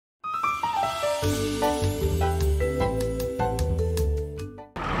Hey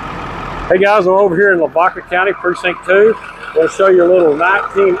guys, I'm over here in Lavaca County, Precinct 2. I'm going to show you a little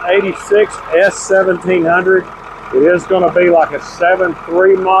 1986 S1700. It is going to be like a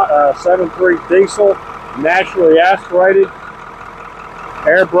 7.3 diesel, naturally aspirated.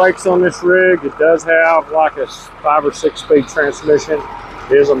 Air brakes on this rig. It does have like a 5 or 6 speed transmission.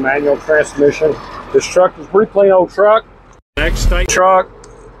 It is a manual transmission. This truck is a pretty clean old truck. Next state truck,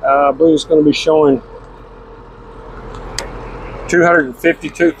 I believe it's going to be showing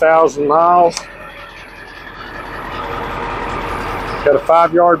 252,000 miles. Got a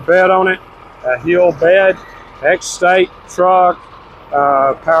 5-yard bed on it, a hill bed, X-State truck,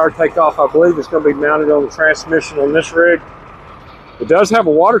 power takeoff. I believe it's going to be mounted on the transmission on this rig. It does have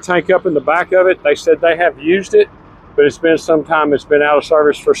a water tank up in the back of it. They said they have used it, but it's been some time. It's been out of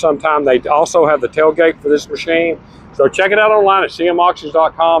service for some time. They also have the tailgate for this machine. So check it out online at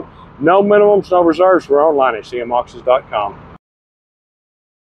cmauctions.com. No minimums, no reserves. We're online at cmauctions.com.